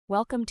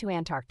Welcome to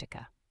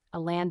Antarctica, a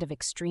land of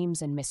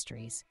extremes and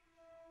mysteries.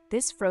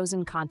 This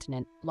frozen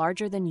continent,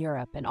 larger than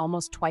Europe and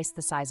almost twice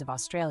the size of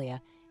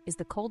Australia, is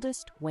the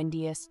coldest,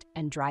 windiest,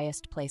 and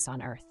driest place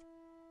on Earth.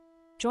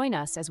 Join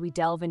us as we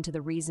delve into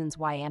the reasons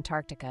why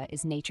Antarctica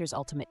is nature's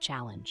ultimate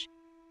challenge.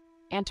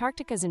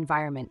 Antarctica's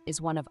environment is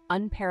one of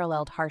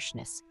unparalleled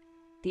harshness.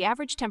 The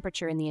average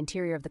temperature in the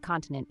interior of the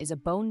continent is a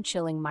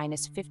bone-chilling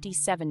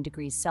 -57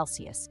 degrees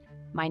Celsius,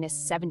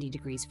 -70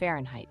 degrees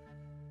Fahrenheit.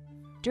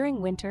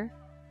 During winter,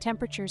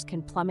 temperatures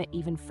can plummet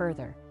even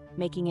further,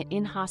 making it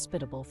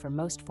inhospitable for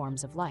most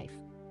forms of life.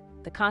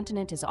 The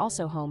continent is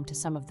also home to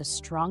some of the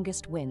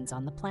strongest winds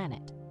on the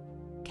planet.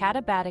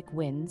 Katabatic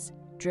winds,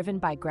 driven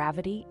by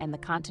gravity and the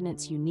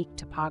continent's unique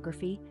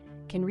topography,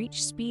 can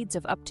reach speeds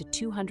of up to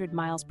 200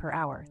 miles per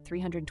hour,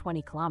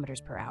 320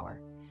 kilometers per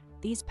hour.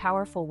 These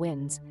powerful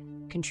winds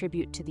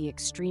contribute to the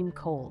extreme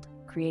cold,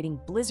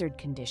 creating blizzard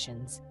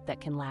conditions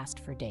that can last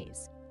for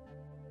days.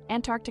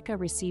 Antarctica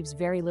receives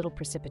very little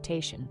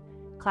precipitation,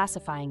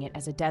 classifying it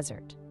as a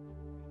desert.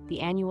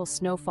 The annual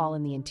snowfall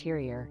in the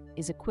interior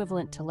is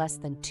equivalent to less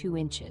than 2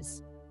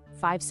 inches,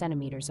 5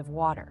 centimeters of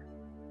water.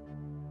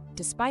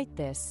 Despite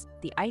this,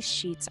 the ice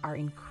sheets are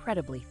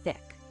incredibly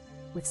thick,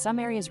 with some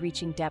areas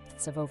reaching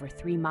depths of over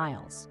 3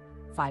 miles,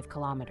 5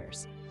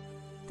 kilometers.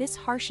 This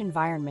harsh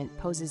environment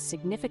poses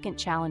significant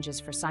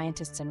challenges for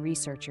scientists and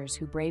researchers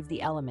who brave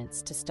the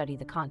elements to study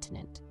the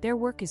continent. Their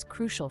work is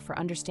crucial for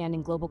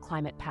understanding global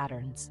climate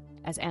patterns,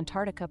 as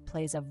Antarctica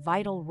plays a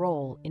vital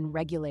role in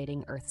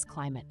regulating Earth's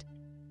climate.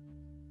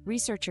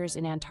 Researchers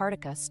in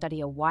Antarctica study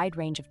a wide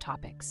range of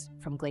topics,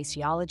 from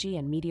glaciology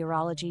and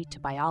meteorology to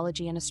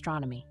biology and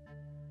astronomy.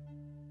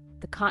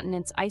 The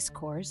continent's ice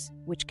cores,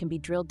 which can be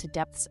drilled to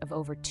depths of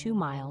over 2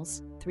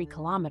 miles, 3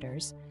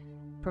 kilometers,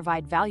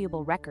 provide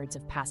valuable records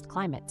of past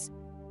climates,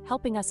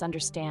 helping us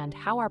understand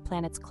how our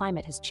planet's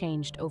climate has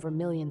changed over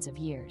millions of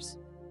years.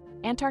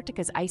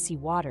 Antarctica's icy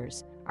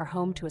waters are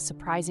home to a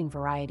surprising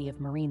variety of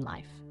marine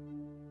life.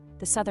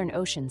 The southern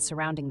ocean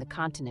surrounding the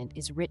continent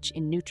is rich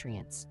in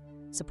nutrients,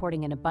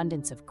 supporting an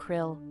abundance of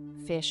krill,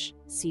 fish,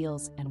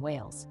 seals, and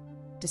whales.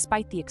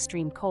 Despite the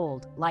extreme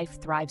cold,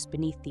 life thrives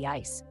beneath the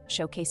ice,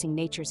 showcasing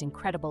nature's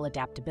incredible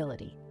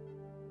adaptability.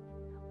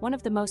 One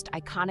of the most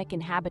iconic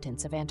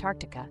inhabitants of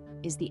Antarctica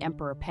is the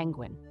emperor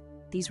penguin.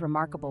 These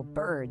remarkable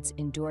birds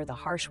endure the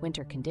harsh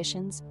winter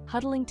conditions,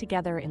 huddling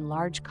together in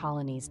large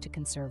colonies to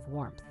conserve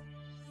warmth.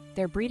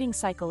 Their breeding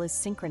cycle is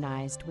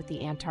synchronized with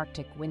the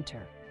Antarctic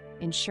winter,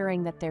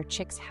 ensuring that their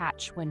chicks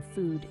hatch when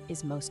food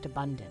is most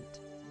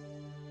abundant.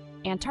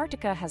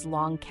 Antarctica has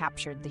long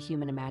captured the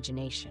human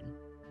imagination.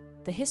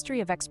 The history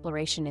of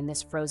exploration in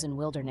this frozen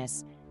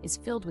wilderness is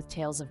filled with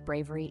tales of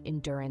bravery,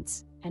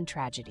 endurance, and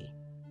tragedy.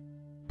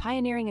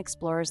 Pioneering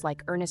explorers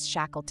like Ernest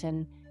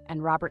Shackleton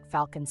and Robert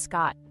Falcon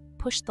Scott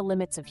pushed the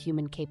limits of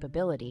human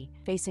capability,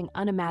 facing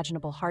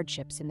unimaginable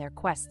hardships in their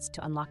quests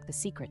to unlock the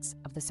secrets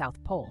of the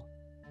South Pole.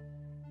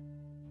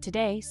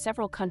 Today,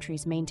 several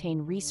countries maintain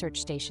research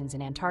stations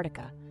in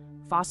Antarctica,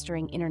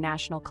 fostering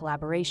international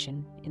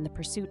collaboration in the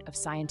pursuit of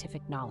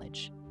scientific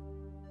knowledge.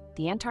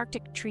 The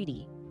Antarctic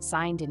Treaty,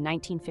 signed in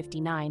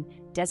 1959,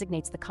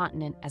 designates the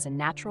continent as a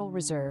natural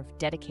reserve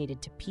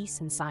dedicated to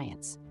peace and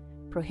science,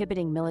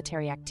 prohibiting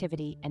military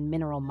activity and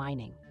mineral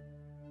mining.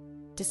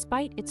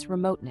 Despite its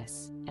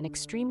remoteness and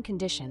extreme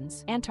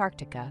conditions,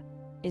 Antarctica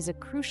is a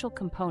crucial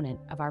component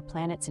of our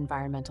planet's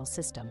environmental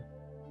system.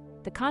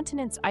 The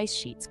continent's ice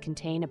sheets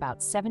contain about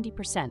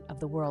 70% of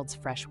the world's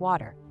fresh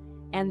water,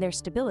 and their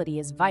stability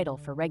is vital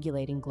for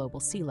regulating global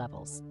sea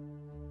levels.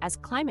 As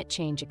climate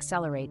change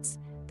accelerates,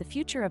 the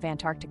future of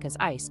Antarctica's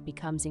ice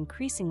becomes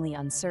increasingly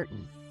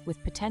uncertain,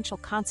 with potential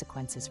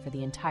consequences for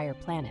the entire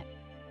planet.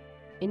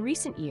 In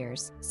recent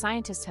years,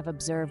 scientists have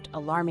observed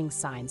alarming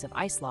signs of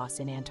ice loss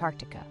in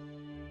Antarctica.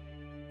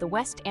 The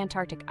West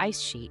Antarctic ice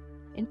sheet,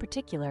 in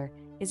particular,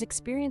 is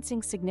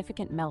experiencing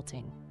significant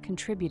melting,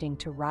 contributing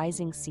to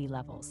rising sea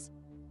levels.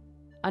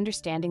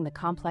 Understanding the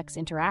complex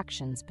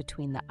interactions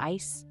between the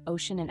ice,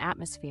 ocean, and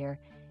atmosphere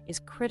is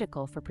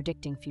critical for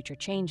predicting future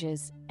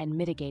changes and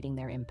mitigating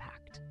their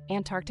impact.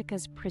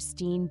 Antarctica's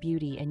pristine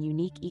beauty and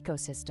unique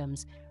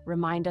ecosystems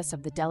remind us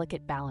of the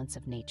delicate balance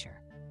of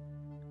nature.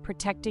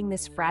 Protecting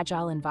this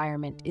fragile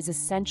environment is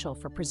essential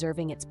for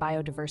preserving its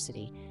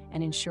biodiversity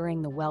and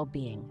ensuring the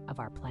well-being of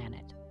our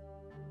planet.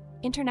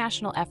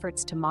 International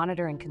efforts to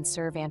monitor and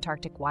conserve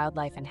Antarctic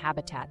wildlife and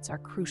habitats are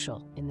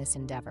crucial in this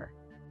endeavor.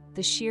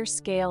 The sheer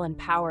scale and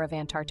power of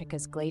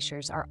Antarctica's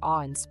glaciers are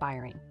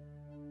awe-inspiring.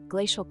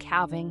 Glacial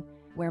calving,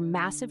 where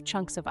massive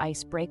chunks of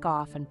ice break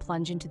off and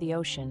plunge into the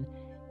ocean,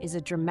 is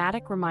a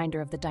dramatic reminder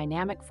of the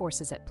dynamic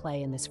forces at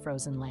play in this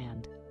frozen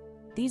land.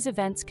 These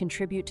events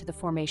contribute to the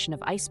formation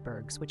of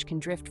icebergs, which can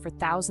drift for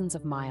thousands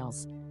of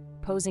miles,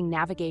 posing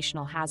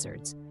navigational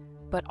hazards,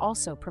 but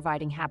also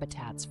providing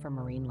habitats for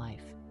marine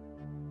life.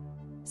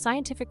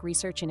 Scientific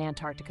research in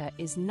Antarctica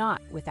is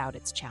not without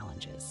its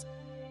challenges.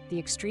 The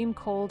extreme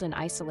cold and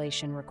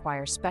isolation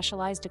require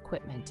specialized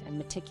equipment and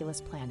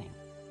meticulous planning.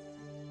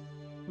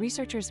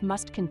 researchers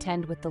must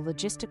contend with the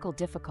logistical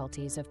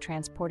difficulties of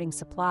transporting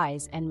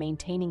supplies and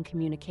maintaining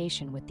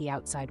communication with the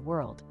outside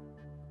world.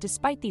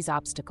 Despite these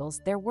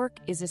obstacles, their work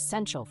is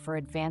essential for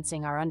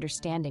advancing our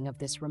understanding of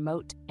this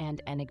remote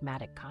and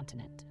enigmatic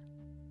continent.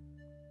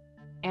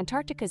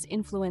 Antarctica's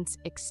influence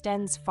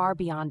extends far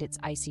beyond its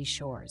icy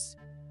shores.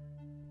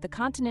 The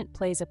continent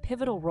plays a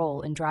pivotal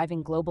role in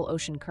driving global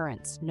ocean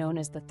currents, known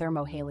as the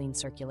thermohaline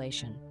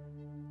circulation.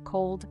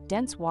 Cold,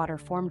 dense water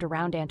formed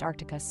around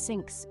Antarctica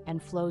sinks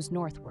and flows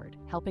northward,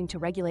 helping to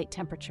regulate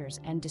temperatures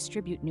and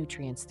distribute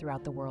nutrients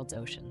throughout the world's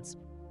oceans.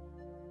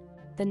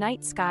 The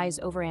night skies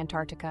over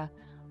Antarctica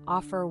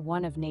offer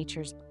one of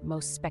nature's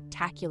most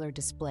spectacular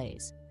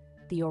displays,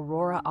 the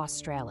aurora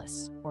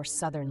australis, or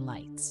southern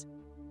lights.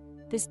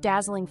 This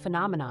dazzling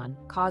phenomenon,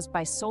 caused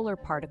by solar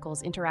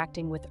particles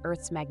interacting with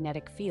Earth's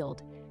magnetic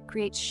field,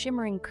 creates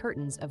shimmering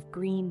curtains of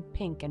green,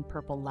 pink, and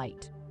purple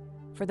light.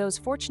 For those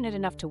fortunate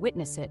enough to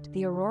witness it,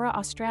 the aurora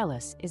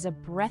australis is a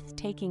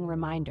breathtaking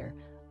reminder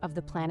of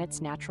the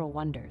planet's natural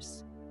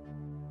wonders.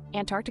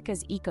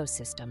 Antarctica's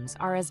ecosystems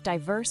are as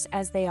diverse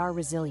as they are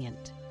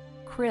resilient.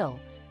 Krill,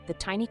 the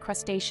tiny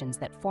crustaceans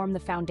that form the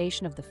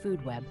foundation of the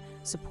food web,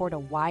 support a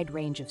wide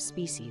range of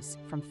species,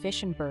 from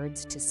fish and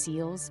birds to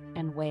seals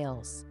and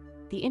whales.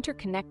 The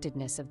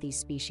interconnectedness of these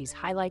species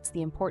highlights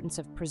the importance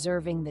of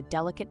preserving the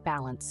delicate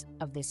balance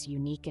of this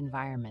unique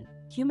environment.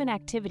 Human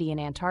activity in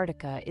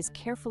Antarctica is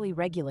carefully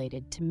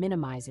regulated to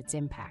minimize its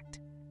impact.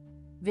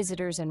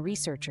 Visitors and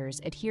researchers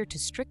adhere to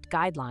strict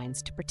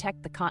guidelines to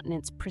protect the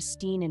continent's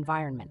pristine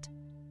environment.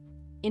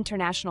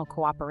 International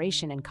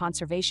cooperation and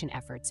conservation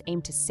efforts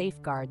aim to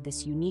safeguard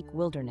this unique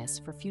wilderness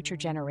for future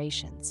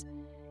generations,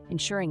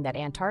 ensuring that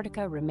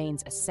Antarctica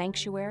remains a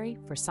sanctuary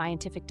for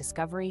scientific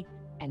discovery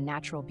and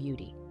natural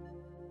beauty.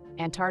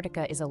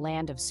 Antarctica is a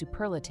land of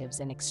superlatives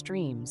and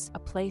extremes, a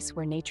place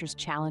where nature's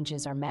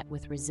challenges are met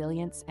with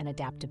resilience and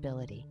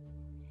adaptability.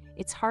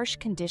 Its harsh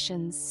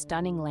conditions,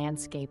 stunning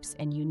landscapes,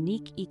 and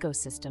unique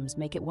ecosystems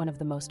make it one of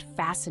the most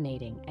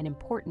fascinating and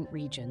important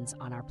regions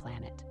on our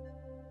planet.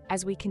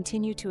 As we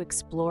continue to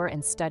explore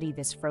and study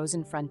this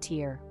frozen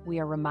frontier, we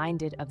are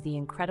reminded of the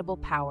incredible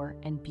power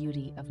and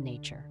beauty of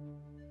nature.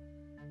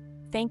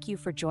 Thank you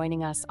for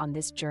joining us on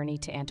this journey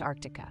to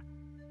Antarctica,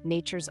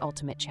 nature's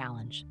ultimate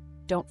challenge.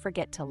 Don't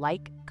forget to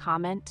like,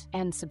 comment,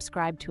 and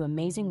subscribe to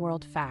Amazing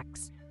World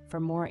Facts for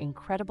more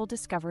incredible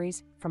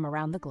discoveries from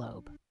around the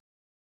globe.